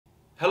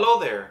Hello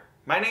there,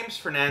 my name's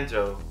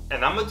Fernando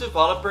and I'm a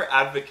developer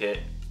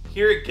advocate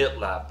here at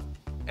GitLab.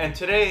 And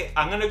today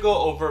I'm going to go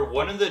over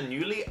one of the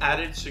newly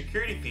added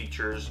security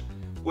features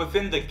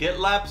within the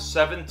GitLab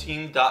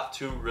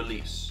 17.2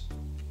 release.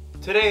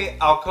 Today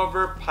I'll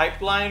cover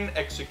pipeline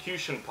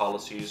execution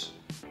policies,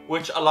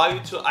 which allow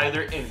you to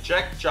either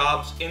inject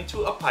jobs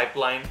into a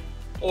pipeline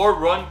or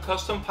run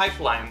custom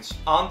pipelines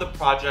on the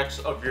projects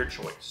of your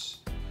choice.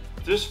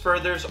 This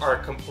furthers our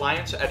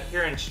compliance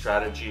adherence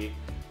strategy,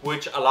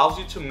 which allows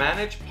you to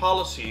manage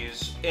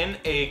policies in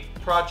a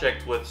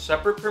project with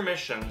separate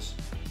permissions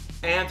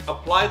and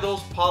apply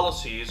those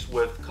policies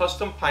with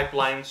custom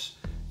pipelines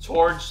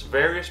towards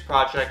various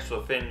projects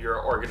within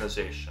your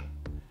organization.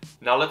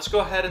 Now let's go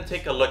ahead and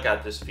take a look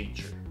at this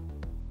feature.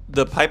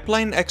 The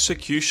pipeline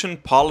execution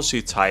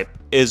policy type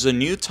is a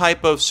new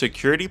type of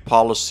security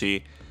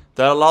policy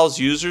that allows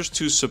users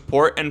to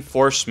support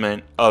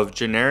enforcement of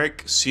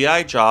generic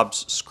CI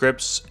jobs,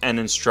 scripts, and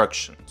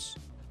instructions.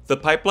 The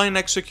pipeline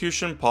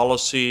execution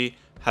policy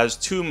has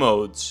two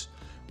modes,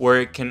 where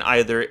it can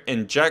either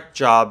inject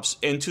jobs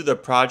into the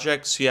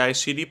project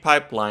CI/CD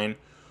pipeline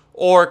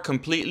or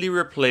completely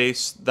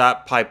replace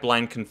that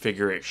pipeline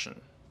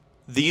configuration.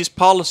 These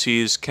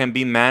policies can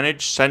be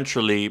managed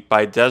centrally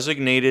by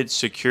designated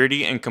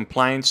security and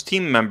compliance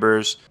team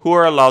members who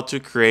are allowed to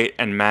create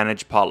and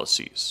manage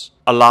policies,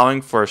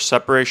 allowing for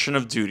separation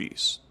of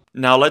duties.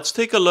 Now let's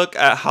take a look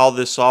at how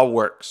this all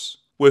works.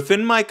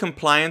 Within my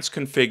compliance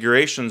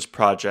configurations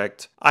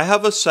project, I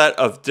have a set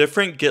of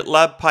different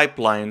GitLab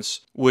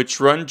pipelines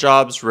which run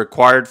jobs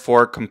required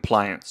for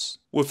compliance.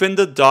 Within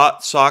the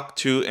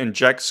 .soc2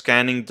 inject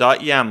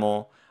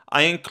scanning.yaml,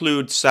 I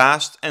include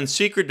SAST and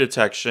secret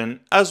detection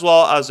as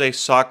well as a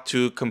SOC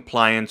 2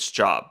 compliance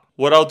job.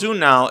 What I'll do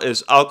now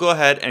is I'll go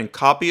ahead and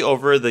copy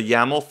over the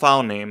YAML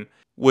file name,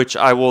 which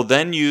I will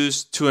then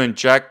use to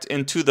inject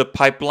into the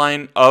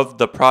pipeline of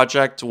the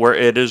project where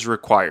it is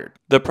required.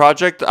 The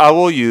project I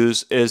will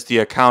use is the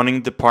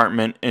accounting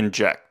department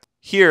inject.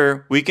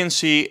 Here we can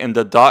see in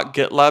the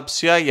 .GitLab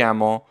CI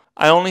YAML,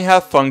 I only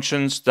have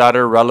functions that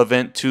are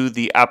relevant to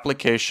the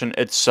application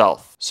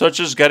itself, such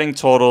as getting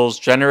totals,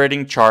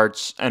 generating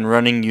charts, and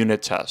running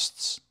unit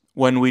tests.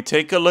 When we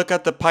take a look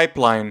at the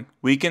pipeline,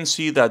 we can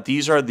see that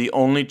these are the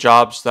only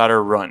jobs that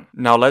are run.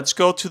 Now let's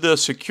go to the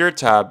Secure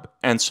tab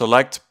and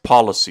select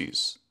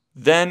Policies.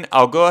 Then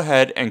I'll go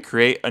ahead and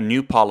create a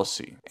new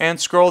policy and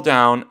scroll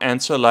down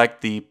and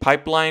select the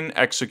Pipeline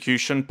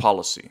Execution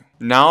Policy.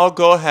 Now I'll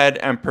go ahead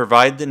and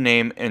provide the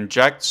name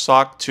Inject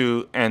SOC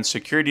 2 and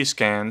Security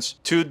Scans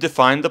to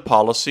define the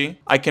policy.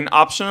 I can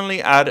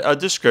optionally add a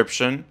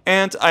description,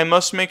 and I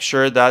must make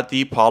sure that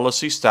the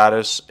policy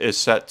status is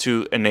set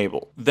to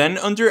Enable. Then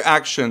under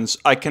Actions,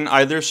 I can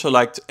either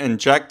select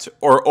Inject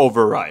or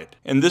Override.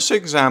 In this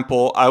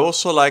example, I will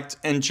select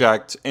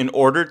Inject in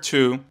order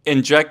to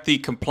inject the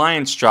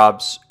compliance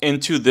jobs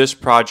into this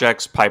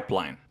project's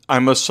pipeline. I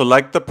must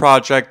select the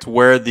project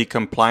where the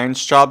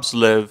compliance jobs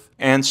live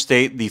and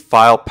state the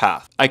file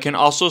path. I can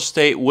also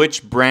state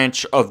which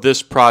branch of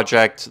this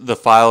project the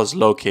file is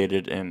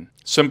located in,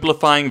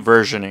 simplifying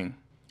versioning.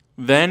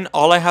 Then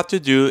all I have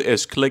to do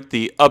is click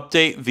the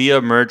Update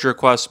via Merge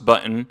Request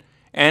button,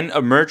 and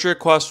a merge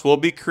request will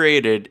be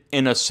created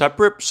in a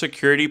separate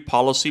security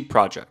policy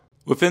project.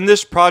 Within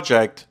this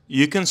project,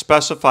 you can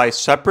specify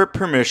separate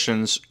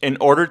permissions in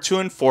order to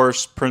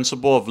enforce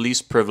principle of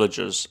least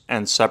privileges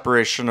and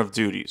separation of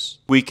duties.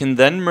 We can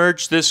then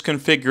merge this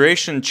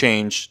configuration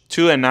change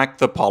to enact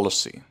the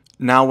policy.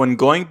 Now, when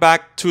going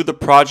back to the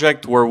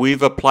project where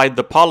we've applied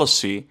the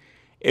policy,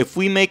 if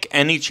we make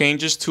any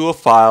changes to a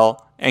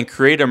file and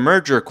create a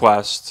merge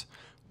request,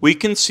 we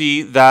can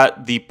see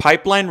that the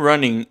pipeline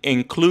running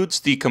includes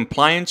the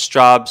compliance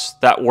jobs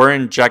that were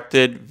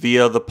injected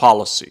via the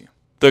policy.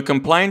 The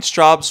compliance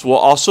jobs will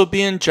also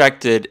be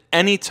injected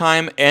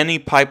anytime any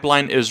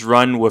pipeline is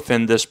run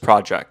within this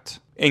project,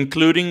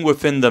 including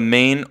within the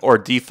main or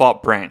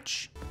default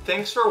branch.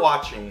 Thanks for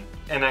watching,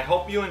 and I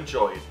hope you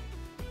enjoyed.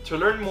 To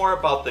learn more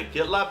about the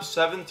GitLab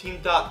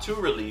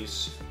 17.2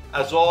 release,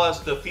 as well as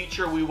the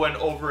feature we went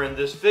over in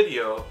this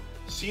video,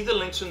 see the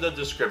links in the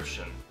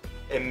description.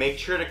 And make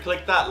sure to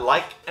click that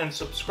like and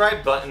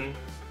subscribe button